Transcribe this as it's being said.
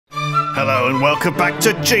Hello and welcome back to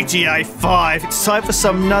GTA 5. It's time for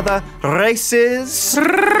some another races.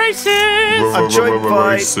 I'm joined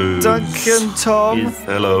by Duncan, Tom,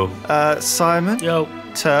 hello, Simon, yo,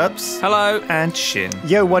 Turbs, hello, and Shin.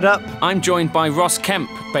 Yo, what up? I'm joined by Ross Kemp,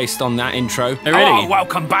 based on that intro. Oh, really? Oh,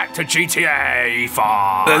 welcome back to GTA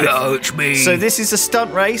 5. Hello, it's me. So this is a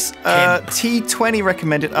stunt race. T20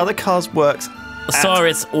 recommended. Other cars works.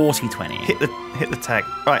 Osiris or T20. Hit the tag.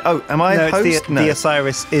 Right. Oh, am I host? The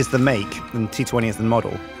Osiris is the make, and T20 is the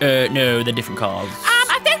model. No, they're different cars.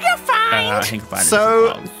 I think you're fine. I think fine.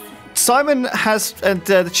 So Simon has and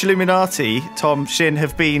the Chilluminati, Tom, Shin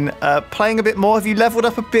have been playing a bit more. Have you leveled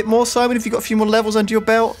up a bit more, Simon? Have you got a few more levels under your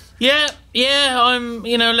belt? Yeah, I'm,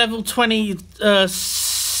 level 20.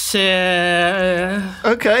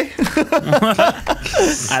 Okay.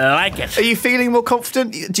 I like it. Are you feeling more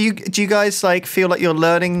confident? Do you guys feel like you're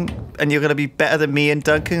learning and you're going to be better than me and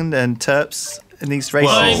Duncan and Terps in these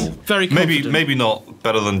races? I'm very confident. maybe not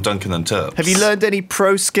better than Duncan and Terps. Have you learned any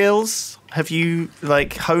pro skills? Have you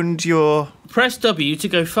honed your... Press W to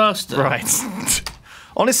go faster. Right.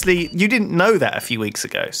 Honestly, you didn't know that a few weeks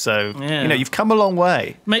ago, so Yeah. you've come a long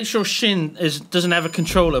way. Make sure Shin doesn't have a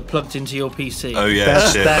controller plugged into your PC. Oh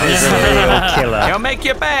yeah, shit. That is a real killer. He'll make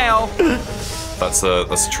you bail. That's a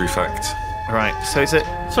true fact. Right. So is it?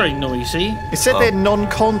 It's very noisy. It said they're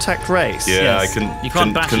non-contact race. Yeah, Yes. I You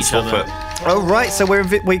can't bash each swap other. it. Oh right. So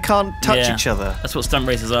we can't touch Yeah. each other. That's what stunt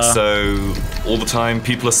races are. So all the time,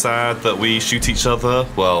 people are sad that we shoot each other.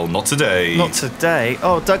 Well, not today. Not today.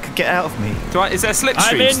 Oh, Duncan, get out of me. Is there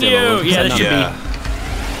slipstream I'm in still? you. or- Yeah, there should Yeah.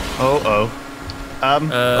 Oh.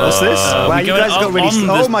 What's this? Wow, you guys got really...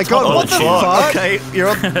 Oh my god, what the fuck? Okay, you're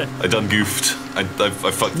on. I done goofed. I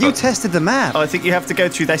fucked You up. tested the map. I think you have to go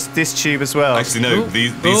through this tube as well. Actually, no. Ooh.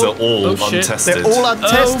 These Oh. are all Oh, shit. untested. They're all Oh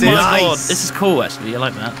untested. my god, this is cool actually. I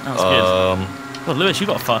like that. That was good. God, Lewis, you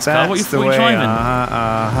got a fast car. What are you driving?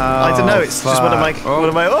 I don't know. It's just one of my.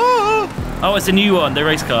 Oh, it's a new one, the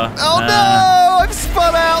race car. Oh no! I'm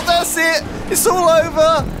spun out. That's it. It's all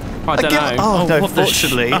over. I don't know. Oh no! what the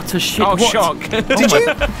Fortunately. utter shit. Oh, What? shock. Did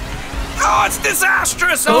you? Oh, it's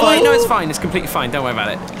disastrous. Oh, wait, no, it's fine. It's completely fine. Don't worry about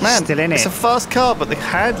it. Man, Still in it's it. a fast car, but the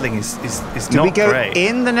handling is Do not we go great.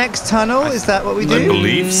 in the next tunnel? Is that what we I do?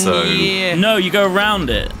 believe so. Yeah. No, you go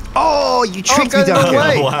around it. Oh, you tricked me, going the wrong Duncan.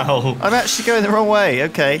 way. Wow. I'm actually going the wrong way.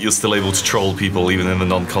 Okay. You're still able to troll people even in the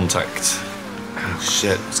non-contact. Oh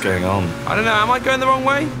shit, what's going on? I don't know. Am I going the wrong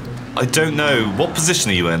way? I don't know. What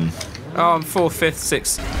position are you in? Oh, I'm 4th, 5th,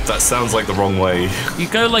 6th. That sounds like the wrong way. You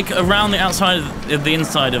go around the outside of the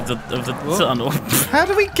inside of the tunnel. How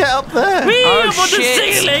do we get up there? Whee, Oh, up on the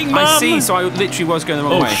shit. ceiling, I Mum. see. So I literally was going the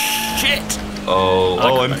wrong way. Shit!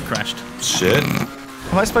 I'm I crashed. shit.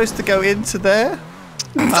 Am I supposed to go into there?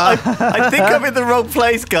 I think I'm in the wrong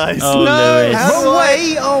place, guys. Oh, No, Lewis. How do wrong I-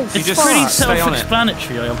 way. Oh, It's just pretty stay on it.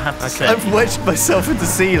 self-explanatory, I have to say. I've wedged myself in the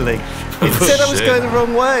ceiling. It said I was Shit. going the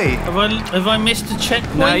wrong way. Have I missed a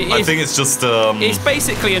checkpoint? No, I think it's just It's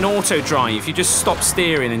basically an auto drive. You just stop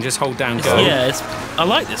steering and just hold down go. Yeah, I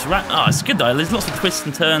like this. It's good though. There's lots of twists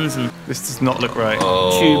and turns and This does not look right.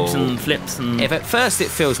 tubes and flips and If at first it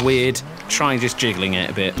feels weird, try just jiggling it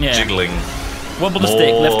a bit. yeah. jiggling. Wobble the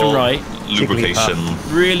stick left and right. Lubrication.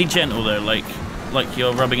 Really gentle though, like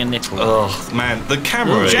you're rubbing a nipple. Oh man, the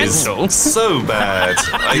camera is gentle. so bad.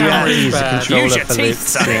 you have to is use the bad. controller Use your for teeth, loops.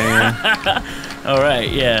 son. Yeah. All right,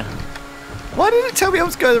 yeah. Why did it tell me I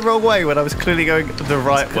was going the wrong way when I was clearly going the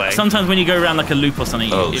right way? Sometimes when you go around like a loop or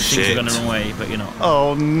something, Oh, it thinks shit. you're going the wrong way, but you're not.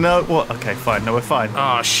 Oh no! What? Okay, fine. No, we're fine.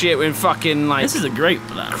 Oh shit, we're in fucking This is a great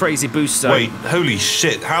plan. crazy boost zone. Wait, holy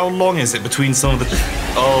shit! How long is it between some of the?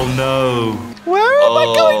 Oh no! Where am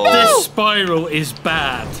I going now? This spiral is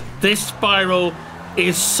bad. This spiral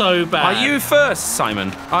is so bad. Are you first,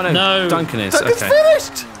 Simon? Oh no, No. Duncan is. Duncan's Okay.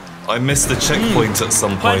 finished. I missed the checkpoint at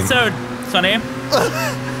some Point point. third, Sonny.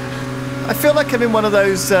 I feel like I'm in one of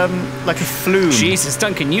those, like a flume. Jesus,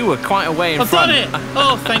 Duncan, you were quite a way in I've front. done it!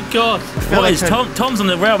 Oh, thank God. feel What like is Tom's on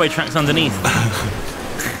the railway tracks underneath?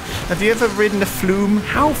 Have you ever ridden a flume?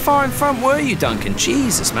 How far in front were you, Duncan?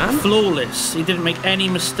 Jesus, man. Flawless. He didn't make any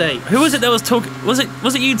mistake. Who was it that was talking? Was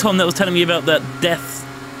it you, Tom, that was telling me about that death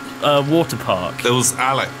water park? There was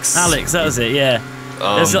Alex. Alex, that was it. Yeah.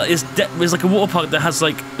 There's like a water park that has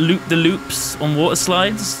like the loops on water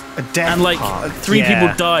slides, A death and like park. 3 Yeah.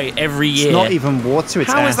 people die every year. It's not even water,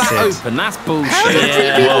 it's How is acid. that open? That's bullshit. How did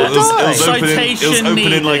Yeah. three Well, people die? it was open Citation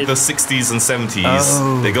in like needed. the 60s and 70s.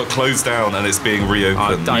 Oh. They got closed down and it's being I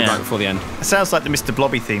reopened. died Yeah. right before the end. It sounds like the Mr.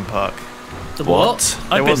 Blobby theme park. The what?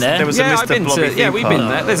 I've been there. There was Yeah, a I've Mr. been Blobby to. theme Yeah, we've park. been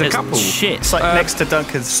there. There's a It's couple. shit. It's like next to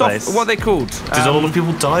Duncan's Soft, place. what are they called? Did a lot of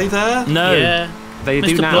people die there? No. Yeah. They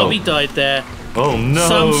do Mr. now. Blobby died there. Oh no!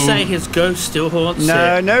 Some say his ghost still haunts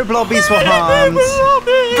No, it. no blobbies were harmed.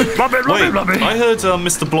 Wait, I heard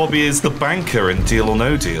Mr. Blobby is the banker in Deal or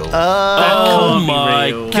No Deal. Oh Can't be my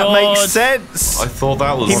real. god. That makes sense. I thought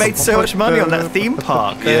that was. He made so much money on that theme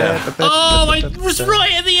park. Yeah. Oh, I was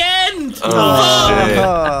right at the end.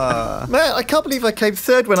 Oh shit! Man, I can't believe I came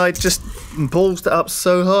third when I just ballsed it up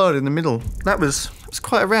so hard in the middle. That was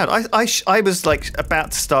quite a round. I was like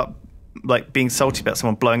about to start like being salty about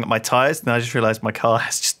someone blowing up my tyres, and I just realised my car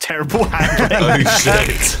has just terrible handling. Oh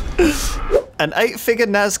shit! An 8-figure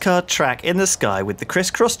NASCAR track in the sky with the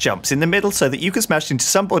crisscross jumps in the middle so that you can smash into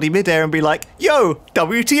somebody midair and be like, yo,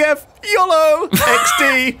 WTF, YOLO,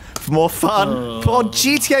 XD, for more fun. Put on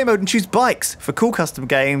GTA mode and choose bikes for cool custom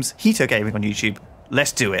games. Hito Gaming on YouTube.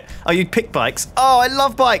 Let's do it. Oh, you'd pick bikes? Oh, I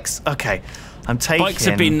love bikes. Okay, I'm taking... Bikes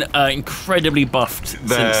have been incredibly buffed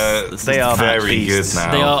since... They are very good beasts.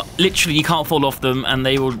 now. They are literally, you can't fall off them, and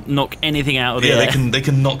they will knock anything out of the air. they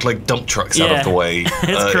can knock like dump trucks out of the way.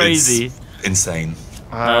 It's crazy. It's insane.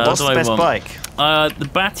 What's the what do I best want? bike? The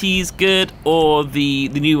Batty's good, or the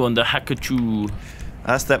new one, the Hakachu.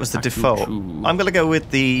 That was the default. True. I'm going to go with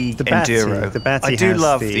the Batty. Enduro. The Batty I do has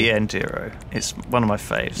love the- the Enduro. It's one of my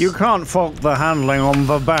faves. You can't fault the handling on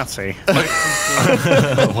the Batty.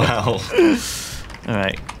 Wow. All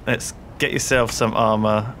right, let's get yourself some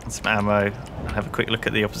armor and some ammo. Have a quick look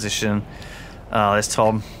at the opposition. Oh, there's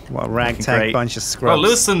Tom. What a Looking ragtag great. bunch of Well, scrubs.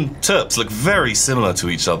 Lewis and Terps look very similar to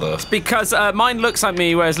each other. Because mine looks like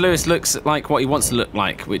me, whereas Lewis looks like what he wants to look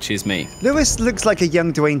like, which is me. Lewis looks like a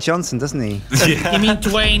young Dwayne Johnson, doesn't he? You mean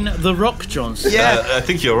Dwayne the Rock Johnson? Yeah. I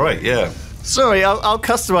think you're right. Yeah. Sorry, I'll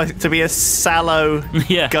customize it to be a sallow,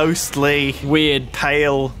 Yeah. ghostly, Weird.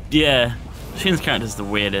 pale. Yeah. Shin's character's the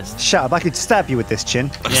weirdest. Shut up, I could stab you with this chin.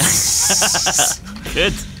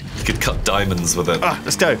 Good. You could cut diamonds with it.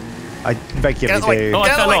 Let's go. I regularly Get away. do. Oh, I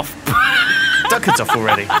Get fell away. off. Duncan's off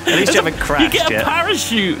already. At least you haven't You crashed get a yet.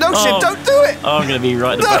 parachute. No, oh. Shin, don't do it. Oh, I'm going to be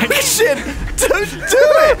right at the No, back. Shin, don't do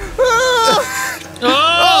it.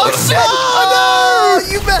 Oh, shit. Oh,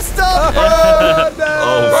 no. You messed up. Oh, no.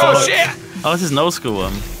 Oh, fuck. Shit! Oh, this is an old school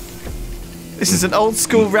one. This is an old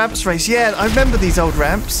school ramps race. Yeah, I remember these old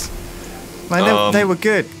ramps. Man, they were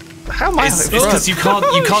good. How am I? It's because you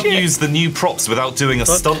can't use the new props without doing a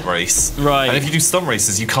stunt race. Right. And if you do stunt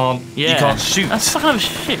races, you can't shoot. That's kind of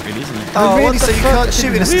shit, really, isn't it? Oh, really? what the So you fuck? can't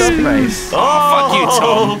shoot in a stunt race? Fuck you,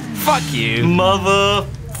 Tom. Fuck you. Mother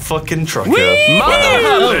fucking trucker.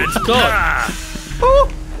 Oh, God. Oh,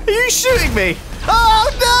 are you shooting me? Oh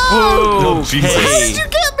no! Oh, Jesus. How did you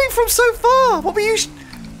get me from so far? What were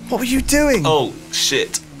you doing? Oh,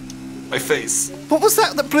 shit. My face. What was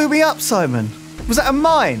that blew me up, Simon? Was that a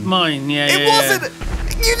mine? Mine, yeah, It yeah. wasn't.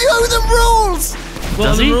 You know the rules. What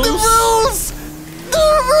Does are the he? The rules? rules. The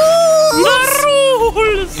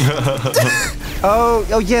rules.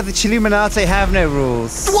 Oh, yeah, the Chilluminati have no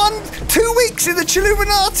rules. 2 weeks in the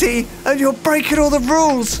Chilluminati, and you're breaking all the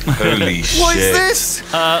rules. Holy shit. What is this?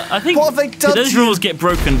 I think What have they done those to you? rules get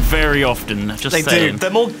broken very often. Just They do. saying. They're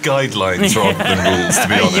more guidelines rather than rules, to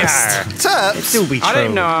be honest. Terps, Still be true. I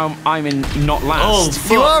don't know. I'm in not Oh, last.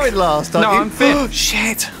 fuck. you are in last, aren't No, you? I'm fifth. Oh,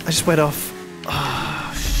 shit. I just went off.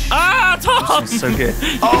 Ah, Tom! So good.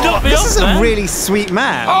 You got me This off, is a man. really sweet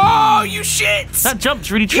man. Oh, you shit! That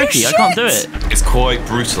jump's really tricky. I can't do it. It's quite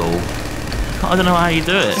brutal. I don't know how you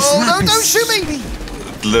do it. Oh, no, don't shoot me.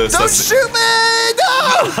 Lewis, Don't that's- shoot me!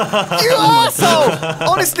 No! You arsehole!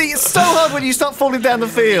 Honestly, it's so hard when you start falling down the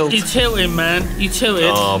field. You tilting, man. You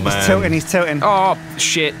tilted. Oh, man. He's tilting. Oh,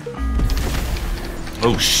 shit.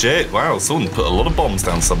 Oh, shit. Wow, someone put a lot of bombs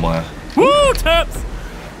down somewhere. Woo, Terps!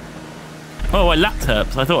 Oh, I lapped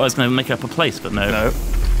Terps. I thought I was going to make up a place, but no. No.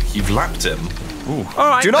 You've lapped him. All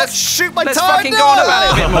right. Do not let's- shoot my let's time! fucking go on about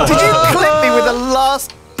it a bit more. Did you clip me with the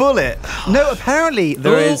last bullet? No, apparently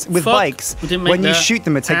there is with fuck. bikes. We didn't make When you that. shoot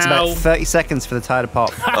them, it takes Ow. about 30 seconds for the tire to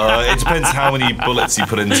pop. It depends how many bullets you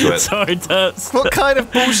put into it. Sorry, Terps. What kind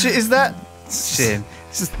of bullshit is that? Shit.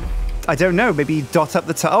 It's just, I don't know. Maybe you dot up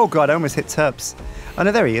the tire. Oh god, I almost hit Terps. Oh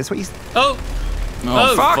no, there he is. What you? Oh,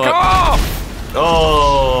 Oh, Fuck off!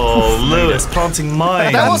 Oh, Lewis planting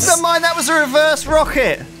mines. That wasn't mine, that was a reverse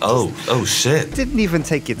rocket. Oh shit. Didn't even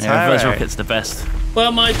take your Yeah, tire. reverse out. rocket's the best.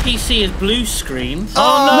 well, my PC is blue screen.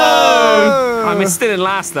 Oh, I'm still in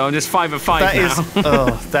last though. I'm just 5 of 5 That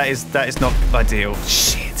now. is, that is not ideal.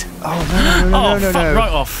 Shit. Oh, no, fuck,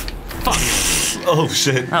 right off. Fuck. Oh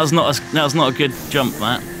shit. That was not a good jump,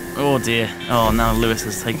 that. Oh dear. Oh, now Lewis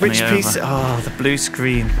has taken Which me over. piece? Oh, the blue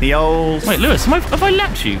screen. The old. Wait, Lewis, have I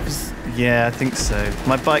lapped you? 'Cause- Yeah, I think so.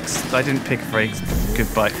 My bikes, I didn't pick a very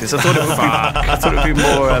good bike because I thought it would be, I thought it would be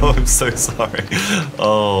more. Oh, I'm so sorry.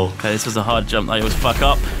 Oh. Okay, this was a hard jump. I always fuck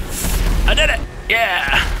up. I did it!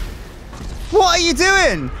 Yeah! What are you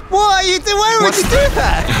doing? What are you doing? Why would you do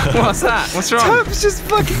that? What's that? What's wrong? Tubbs just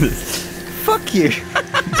fucking... Fuck you.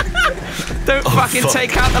 Don't fucking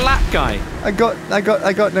take out the lap guy. I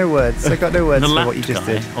got no words. I got no words for what you just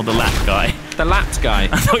did. Or the lap guy. The lapped guy.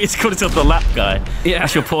 I thought you called yourself the lap guy. Yeah.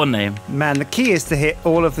 That's your porn name. Man, the key is to hit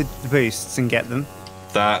all of the boosts and get them.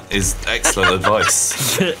 That is excellent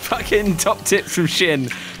advice. Fucking top tips from Shin.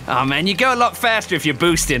 Oh man, you go a lot faster if you're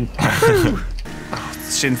boosting.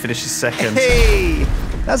 Shin finishes second. Hey!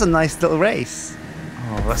 That was a nice little race.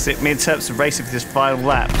 Oh, that's it. Me and Terps are racing for this final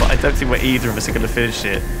lap, but I don't think either of us are going to finish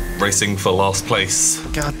it. Racing for last place.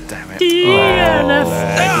 God damn it.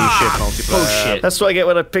 Bullshit. That's what I get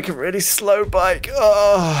when I pick a really slow bike.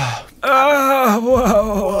 Oh.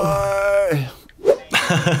 Whoa.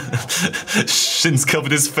 Shin's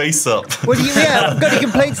covered his face up. What do you... Yeah, I've got any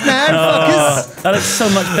complaints now, fuckers? That looks so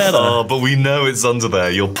much better. Oh, but we know it's under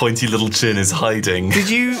there. Your pointy little chin is hiding. Did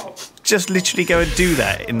you just literally go and do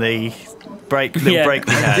that in the break we had?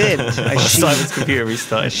 I did. I Simon's computer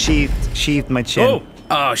restarted. sheathed my chin.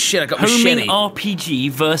 Oh shit, I got Homing machete.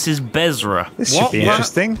 RPG versus Bezra. This should be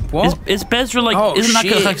interesting. What? Is Bezra like... Oh, isn't that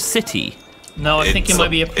shit. like a city? No, I think it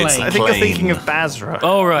might be a it's plane. I think you're Plane. thinking of Basra.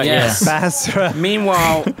 Oh, right, Yes. Basra.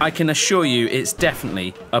 Meanwhile, I can assure you it's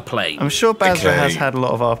definitely a plane. I'm sure Basra Okay. has had a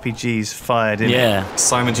lot of RPGs fired in it. Yeah.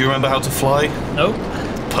 Simon, do you remember how to fly? Nope.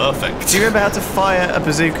 Perfect. Do you remember how to fire a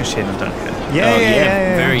bazooka, Shin, Duncan?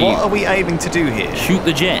 Yeah. Very... What are we aiming to do here? Shoot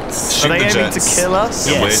the jets. Shoot Are they the aiming jets. to kill us?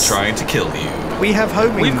 And Yes. we're trying to kill you. We have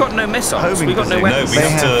homing. We've got no missiles. Homing We've got no bazooka. No, weapons. we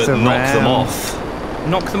have to knock them ram. off.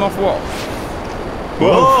 Knock them off what?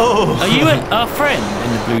 Whoa! Are you our friend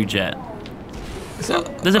in the blue jet?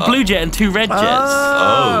 There's a blue jet and 2 red jets.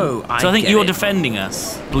 Oh. So I think get you're it. defending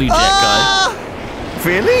us, blue jet guy.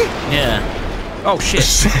 Really? Yeah. Oh shit.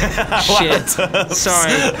 Shit.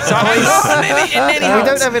 Sorry. We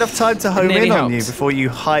don't have enough time to home nearly in on you helped. before you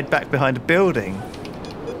hide back behind a building.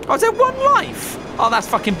 Oh, is there one life? Oh, that's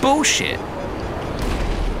fucking bullshit.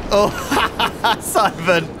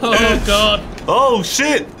 Simon! Oh god. Oh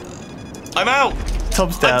shit! I'm out!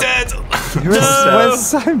 Tom's I'm down. dead! Where's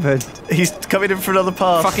Simon? He's coming in for another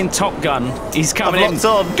pass. Fucking Top Gun. He's coming I've in. locked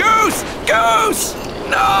on. Goose! Goose!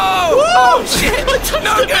 No! Oh shit!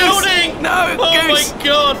 No, the Goose! building! No, Oh Goose! my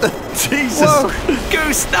god. Jesus.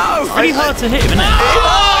 Goose, no! Pretty hard to hit, isn't it?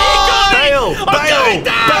 Bail! Bail!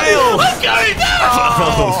 Bail! I'm going down!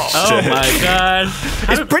 Oh my god.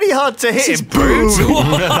 It's pretty hard to hit him. Boom!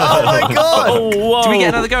 Oh my god! Oh, whoa. Do we get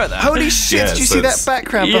another go at that? Holy shit, Yeah, did you so see that it's-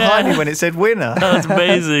 background Yeah. behind me when it said winner? That's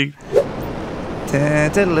amazing.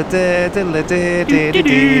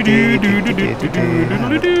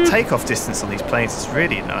 Takeoff distance on these planes is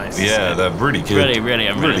really nice. Yeah, they're really good.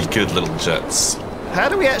 Really. Good little jets. How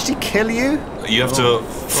do we actually kill you? You have to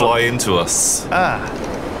fly into us. So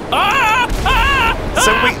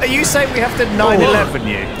are you saying we have to 9/11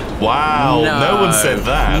 you? Wow, no one said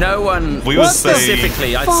that. No one. We would say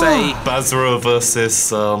specifically, I'd say. Basra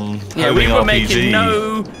versus Yeah, we homing were RPG. making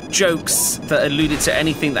no jokes that alluded to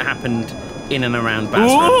anything that happened in and around Basra.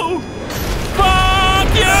 Whoa!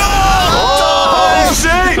 Fuck you! Oh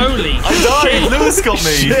shit! Holy I'm dying. Lewis got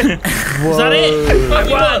me. Is that it? I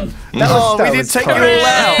won. Oh, we didn't take you all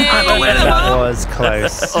out. That was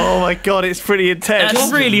close. Oh my god, it's pretty intense.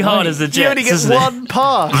 That's really hard as a You jets, only get isn't it? one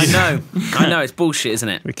pass. I know, it's bullshit, isn't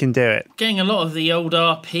it? We can do it. Getting a lot of the old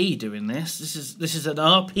RP doing this. This is an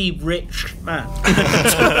RP rich man.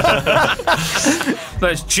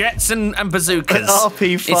 Those jets and bazookas.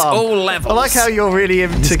 RP farm. It's all levels. I like how you're really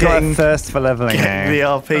into Just got getting a thirst for leveling the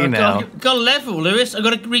now. RP now. Got a level, Lewis. I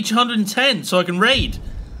got to reach 110 so I can raid.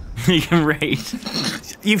 You can raid.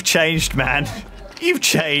 You've changed, man. You've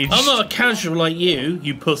changed. I'm not a casual like you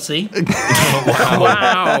pussy.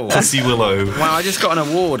 Wow. Pussy Willow. Wow, I just got an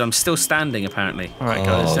award. I'm still standing, apparently. All right,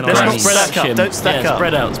 guys. Oh, Let's damn. not spread Stack up. him. Don't stack up.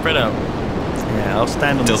 Spread out. Yeah, I'll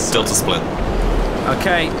stand on this. Delta split.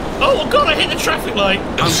 Okay, Oh god, I hit the traffic light.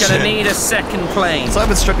 I'm going to need a second plane.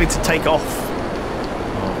 Simon's struggling to take off.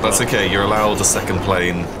 That's okay. You're allowed a second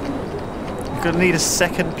plane. You're going to need a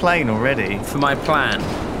second plane already. For my plan.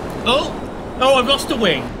 Oh, I've lost a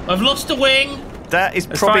wing. That is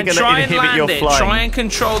It's probably fine, going to try and inhibit land your it. flying. Try and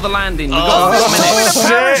control the landing. We've Oh, got 6 minutes.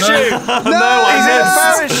 parachute! No, He's in a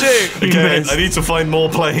parachute! Okay, I need to find more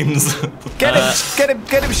planes. Get him!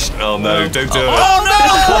 Oh no, don't do it. Oh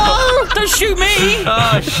no! Don't shoot me!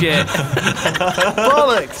 Oh, shit.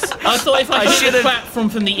 Bollocks! I thought if I hit the platform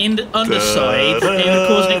from the underside, it would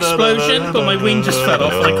cause an explosion, but my wing just fell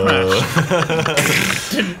off and I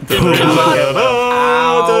crashed. Didn't work.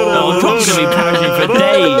 Oh, Tom's going to be parachuting for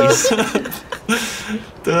days.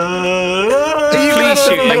 Are you going to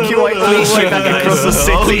Make your way all the way back across the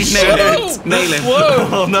city. Please nail him. Nail him. Whoa!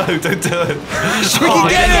 Oh no, don't do it. We can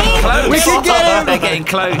get him! We can get him! They're getting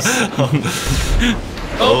close.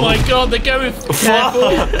 Oh my god, they're going. Careful.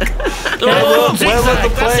 Where were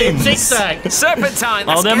the That's it, planes? zigzag. Serpentine.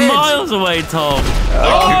 Oh, That's they're good. miles away, Tom.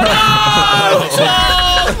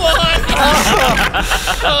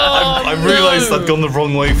 I realised I'd gone the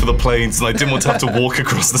wrong way for the planes and I didn't want to have to walk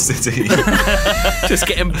across the city. Just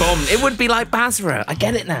getting bombed. It would be like Basra. I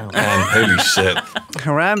get it now. Holy shit.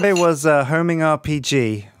 Harambe was a homing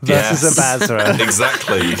RPG versus a Basra.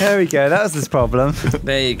 Exactly. There we go, that was his problem.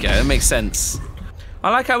 There you go. That makes sense. I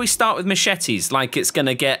like how we start with machetes, like it's going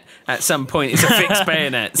to get, at some point, it's a fixed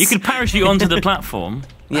bayonets. You could parachute onto the platform.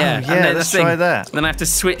 Yeah, Oh, yeah, let's try that. Then I have to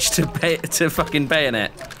switch to fucking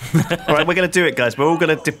bayonet. All right, we're going to do it, guys. We're all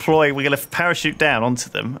going to deploy. We're going to parachute down onto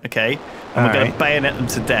them, okay? And we're going to bayonet them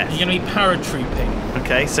to death. You're going to be paratrooping.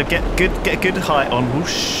 Okay, so get a good height on.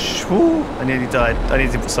 Whoosh, whoo. I nearly died. I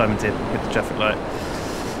nearly did what Simon did with the traffic light.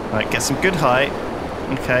 All right, get some good height.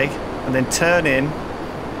 Okay, and then turn in.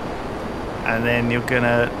 And then you're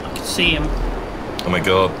gonna See him. Oh my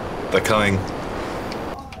god, they're coming.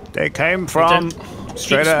 They came from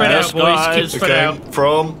straight Keep spread out. out, boys. Keep spread Okay, out.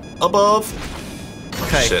 from above.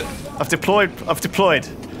 okay. Shit. I've deployed. I'm Okay.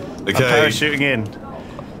 parachuting in.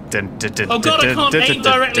 Oh god, I can't aim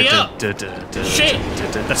directly up. Shit.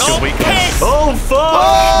 That's your weakness. Piss. Oh fuck!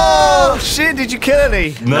 Oh shit! Did you kill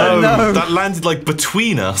any? No, No. that landed like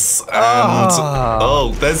between us, and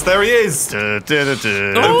there he is.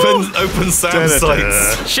 Open SAM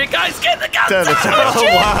sights. Shit, guys, get the guns Turn it out! down. Oh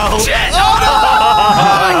wow! Shit!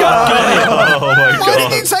 Oh my Why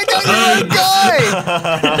did you god! take out your own guy?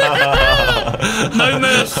 No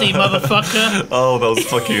mercy, motherfucker. Oh, that was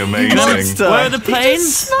fucking amazing. Monster. Where are the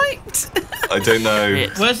planes? I don't know.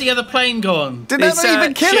 Where's the other plane gone? Did that It's, not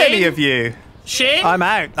even kill Shane? any of you? Shin? I'm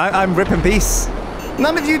out. I'm ripping peace.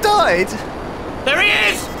 None of you died. There he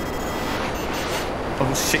is!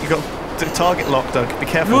 Oh shit! You got the target locked, Doug. Be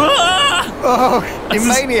careful. Ah! Oh, you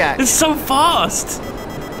maniac! It's so fast.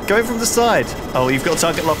 Go in from the side. Oh, you've got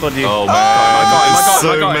target lock on you. Oh my god! I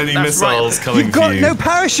So got him. many That's right. missiles coming You've for got you. no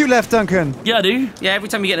parachute left, Duncan. Yeah, I do. Yeah, every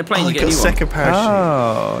time you get in a plane, Oh, you you get a got a new one. second parachute.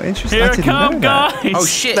 Oh, interesting. Here I I didn't come, know that. guys. Oh,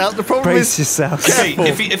 shit. Now the problem Brace is, yourself. Okay,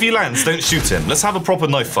 if he lands, don't shoot him. Let's have a proper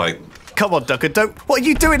knife fight. come on, Duncan. Don't. What are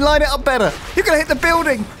you doing? Line it up better. You're gonna hit the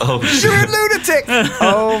building. Oh You're shit! a lunatic.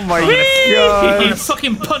 Oh my I'm god. gonna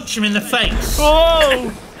fucking punch him in the face.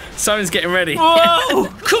 Whoa! Simon's getting ready. Whoa!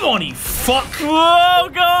 Come on, you fuck. Whoa,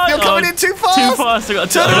 God! You're coming in too fast. Too fast. I got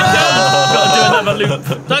to Turn around. do another loop.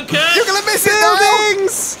 Duncan! You're gonna miss it now.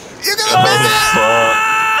 Buildings! You're gonna miss it. Fuck.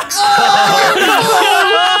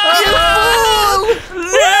 You fool!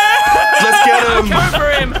 Let's get him! Go for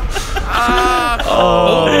him!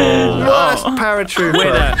 Worst paratrooper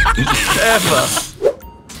Winner. ever.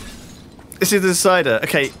 This is the decider.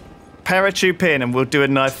 Okay, paratroop in and we'll do a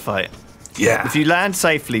knife fight. Yeah. If you land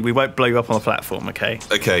safely, we won't blow you up on the platform, okay?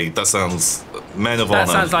 Okay, that sounds men of That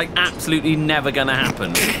honor. sounds like absolutely never gonna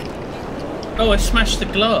happen. Oh, I smashed the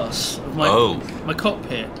glass of my Oh. my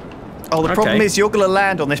cockpit. Oh, the problem Okay. is you're going to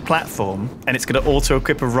land on this platform and it's going to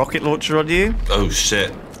auto-equip a rocket launcher on you. Oh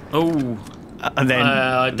shit! Oh, And then...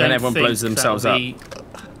 I don't Then everyone think blows themselves that'll be...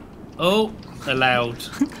 Oh, allowed.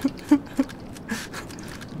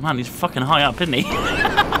 Man, he's fucking high up, isn't he?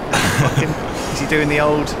 is he doing the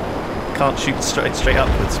old can't shoot straight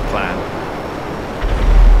upwards plan?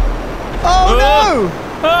 Oh no!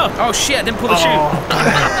 oh shit! I didn't pull the chute.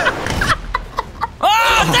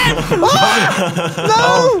 No!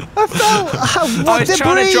 I fell! I What was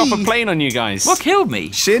trying to debris! drop a plane on you guys. What killed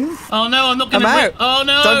me? Shin? Oh no, I'm not gonna. I'm out. Oh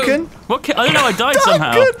no, Duncan? I don't know. I died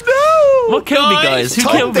somehow. Duncan, no! What killed me, Guys, guys? Who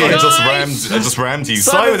Tom killed me? did. I Guys! just rammed you.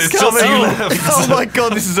 Simon, Simon's it's just coming. you left. Oh my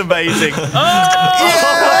god, this is amazing.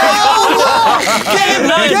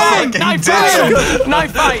 Knife fight!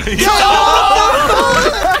 Knife fight!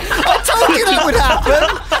 I told you that would happen.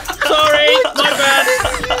 Sorry, my bad.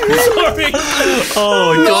 Sorry.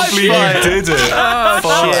 Oh, I can't believe you did it.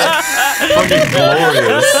 Fucking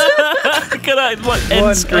glorious. Look at that. What end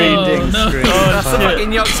One screen? ending no. screen. That's the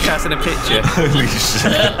fucking Yogscast in a picture. Holy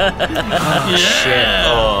shit.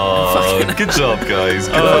 Yeah. Oh, good job, guys.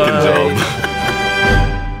 Good fucking job.